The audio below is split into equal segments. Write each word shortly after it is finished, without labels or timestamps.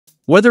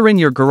Whether in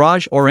your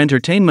garage or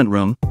entertainment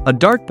room, a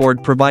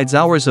dartboard provides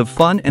hours of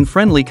fun and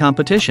friendly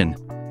competition.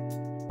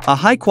 A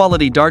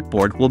high-quality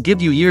dartboard will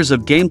give you years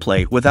of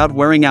gameplay without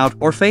wearing out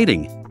or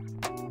fading.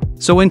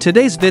 So in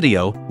today's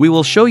video, we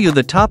will show you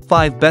the top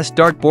 5 best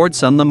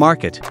dartboards on the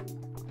market.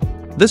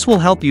 This will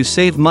help you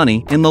save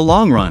money in the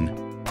long run.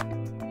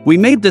 We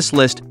made this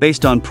list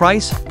based on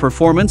price,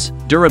 performance,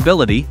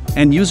 durability,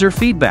 and user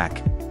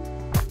feedback.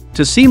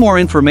 To see more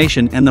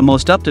information and the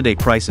most up-to-date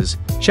prices,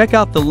 check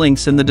out the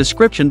links in the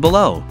description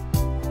below.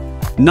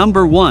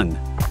 Number 1.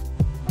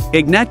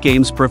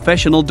 IgnatGames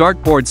Professional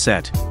Dartboard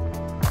Set.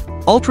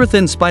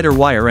 Ultra-thin spider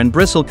wire and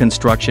bristle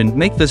construction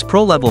make this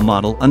pro-level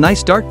model a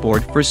nice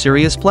dartboard for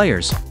serious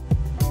players.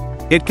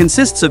 It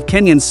consists of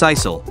Kenyan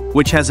sisal,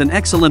 which has an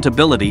excellent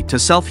ability to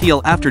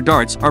self-heal after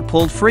darts are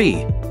pulled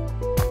free.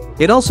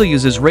 It also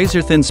uses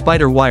razor-thin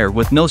spider wire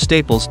with no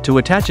staples to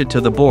attach it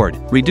to the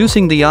board,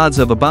 reducing the odds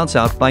of a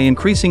bounce-out by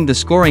increasing the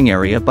scoring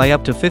area by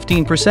up to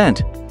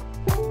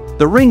 15%.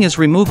 The ring is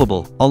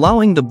removable,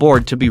 allowing the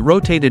board to be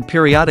rotated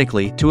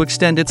periodically to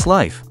extend its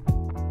life.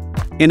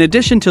 In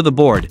addition to the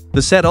board,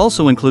 the set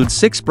also includes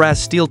 6 brass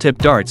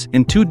steel-tipped darts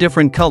in 2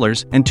 different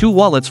colors and 2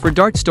 wallets for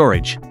dart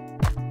storage.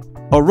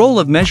 A roll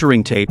of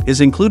measuring tape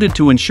is included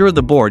to ensure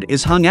the board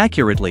is hung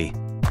accurately.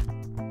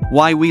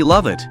 Why we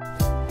love it.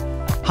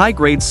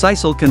 High-grade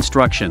sisal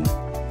construction.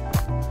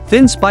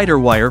 Thin spider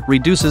wire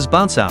reduces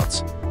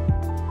bounce-outs.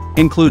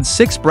 Includes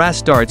 6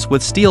 brass darts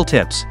with steel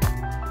tips.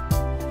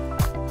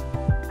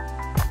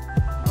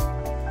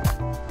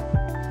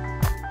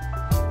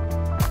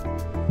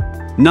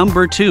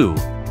 Number 2.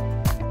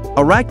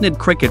 Arachnid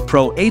Cricket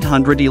Pro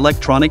 800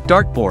 Electronic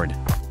Dartboard.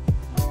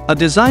 A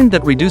design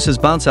that reduces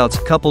bounce-outs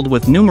coupled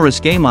with numerous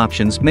game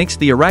options makes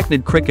the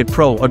Arachnid Cricket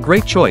Pro a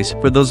great choice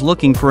for those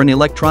looking for an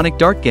electronic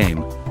dart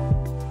game.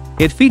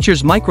 It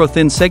features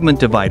micro-thin segment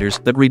dividers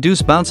that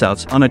reduce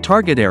bounce-outs on a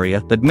target area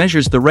that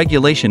measures the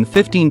regulation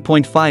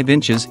 15.5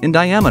 inches in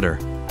diameter.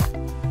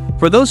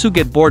 For those who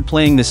get bored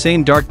playing the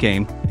same dart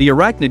game, the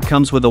Arachnid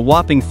comes with a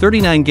whopping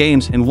 39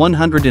 games and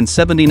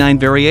 179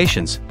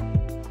 variations.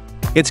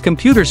 Its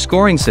computer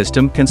scoring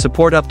system can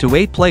support up to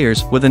 8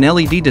 players with an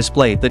LED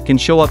display that can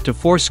show up to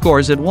 4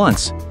 scores at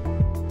once.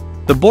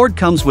 The board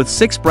comes with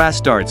 6 brass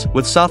darts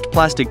with soft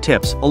plastic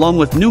tips along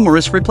with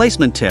numerous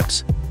replacement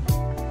tips.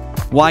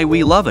 Why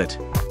we love it.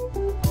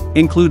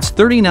 Includes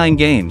 39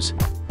 games.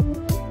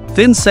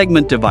 Thin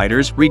segment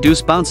dividers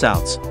reduce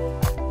bounce-outs.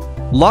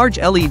 Large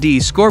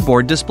LED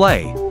scoreboard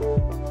display.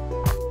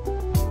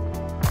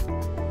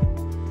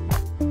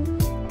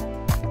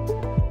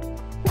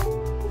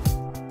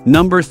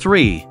 Number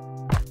 3.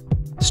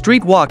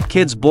 Streetwalk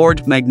Kids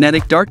Board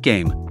Magnetic Dart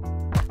Game.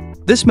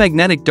 This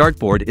magnetic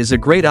dartboard is a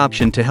great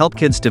option to help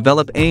kids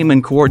develop aim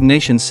and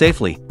coordination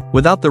safely,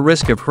 without the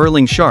risk of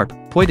hurling sharp,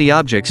 pointy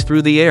objects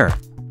through the air.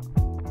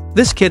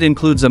 This kit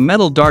includes a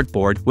metal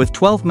dartboard with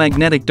 12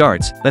 magnetic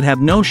darts that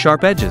have no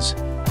sharp edges.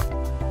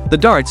 The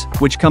darts,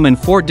 which come in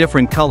 4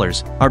 different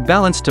colors, are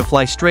balanced to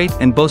fly straight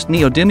and boast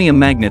neodymium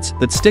magnets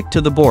that stick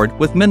to the board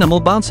with minimal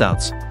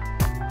bounce-outs.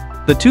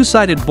 The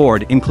 2-sided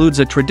board includes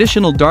a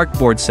traditional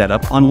dartboard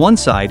setup on one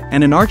side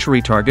and an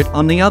archery target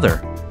on the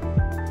other.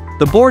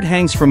 The board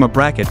hangs from a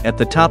bracket at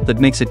the top that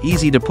makes it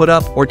easy to put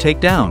up or take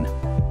down.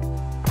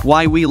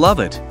 Why we love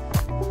it.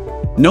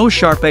 No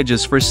sharp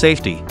edges for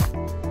safety.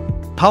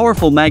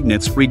 Powerful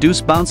magnets reduce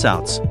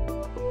bounce-outs.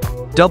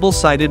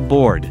 Double-sided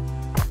board.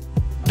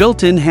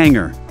 Built-in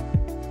hanger.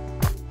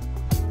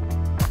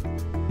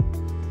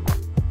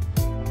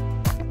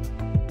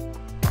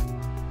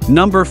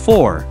 Number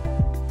 4.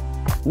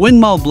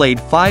 Winmau Blade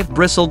 5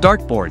 Bristle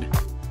Dartboard.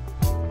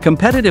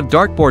 Competitive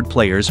dartboard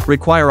players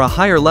require a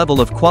higher level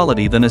of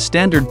quality than a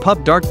standard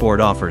pub dartboard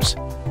offers.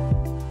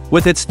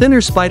 With its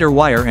thinner spider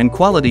wire and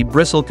quality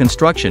bristle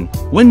construction,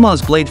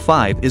 Winmau's Blade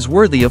 5 is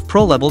worthy of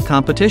pro-level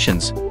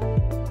competitions.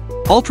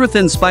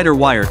 Ultra-thin spider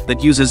wire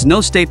that uses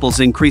no staples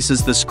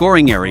increases the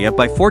scoring area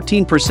by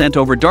 14%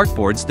 over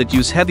dartboards that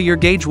use heavier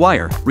gauge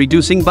wire,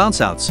 reducing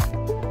bounce-outs.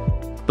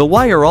 The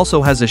wire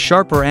also has a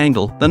sharper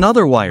angle than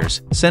other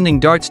wires, sending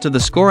darts to the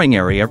scoring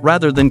area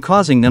rather than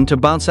causing them to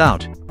bounce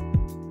out.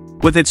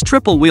 With its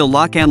triple-wheel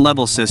lock-and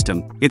level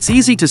system, it's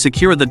easy to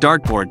secure the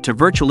dartboard to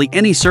virtually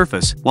any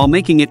surface while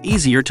making it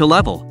easier to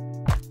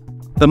level.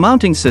 The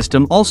mounting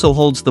system also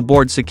holds the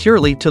board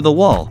securely to the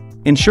wall,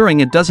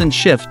 ensuring it doesn't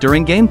shift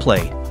during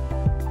gameplay.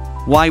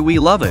 Why we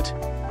love it.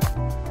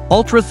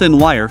 Ultra-thin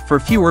wire for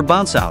fewer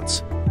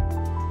bounce-outs.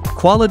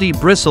 Quality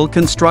bristle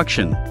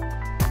construction.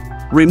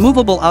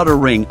 Removable outer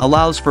ring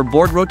allows for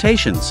board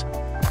rotations.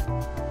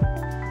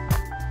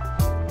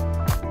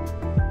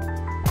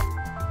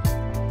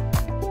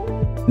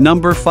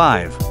 Number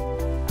 5.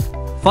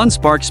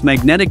 Funsparks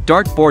Magnetic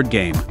Dartboard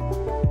Game.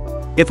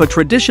 If a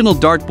traditional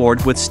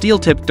dartboard with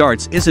steel-tipped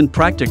darts isn't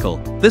practical,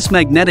 this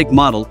magnetic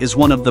model is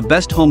one of the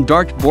best home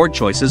dartboard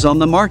choices on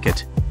the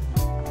market.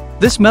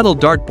 This metal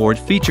dartboard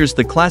features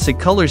the classic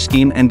color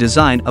scheme and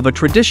design of a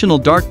traditional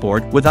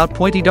dartboard without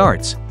pointy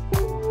darts.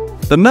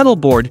 The metal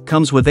board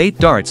comes with 8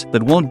 darts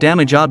that won't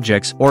damage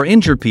objects or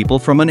injure people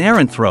from an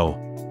errant throw.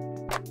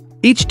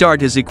 Each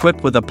dart is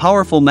equipped with a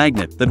powerful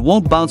magnet that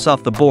won't bounce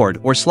off the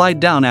board or slide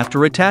down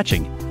after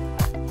attaching.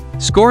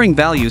 Scoring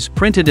values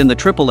printed in the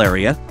triple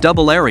area,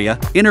 double area,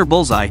 inner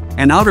bullseye,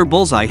 and outer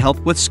bullseye help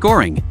with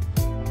scoring.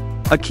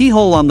 A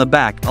keyhole on the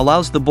back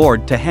allows the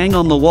board to hang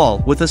on the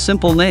wall with a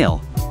simple nail.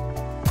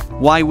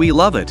 Why we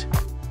love it.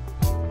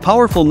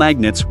 Powerful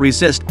magnets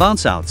resist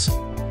bounce-outs.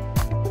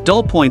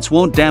 Dull points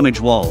won't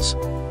damage walls.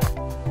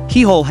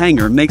 Keyhole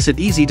hanger makes it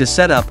easy to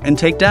set up and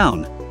take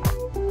down.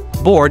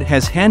 Board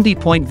has handy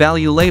point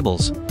value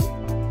labels.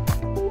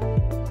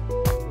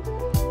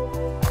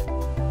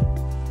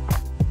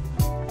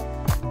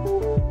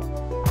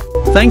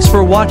 Thanks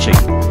for watching.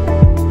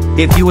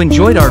 If you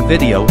enjoyed our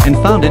video and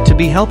found it to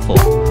be helpful,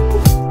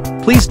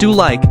 please do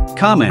like,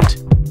 comment,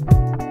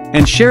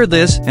 and share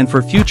this, and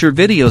for future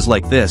videos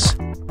like this,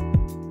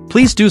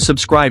 please do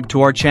subscribe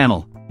to our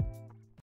channel.